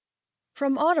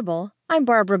From Audible, I'm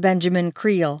Barbara Benjamin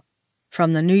Creel.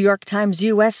 From the New York Times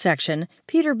U.S. section,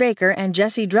 Peter Baker and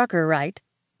Jesse Drucker write,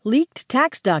 leaked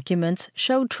tax documents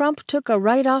show Trump took a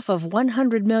write-off of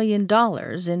 $100 million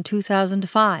in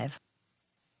 2005.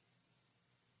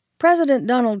 President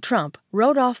Donald Trump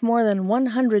wrote off more than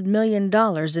 $100 million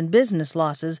in business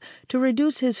losses to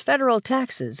reduce his federal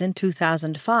taxes in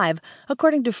 2005,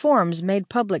 according to forms made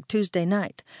public Tuesday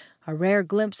night, a rare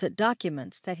glimpse at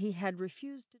documents that he had refused to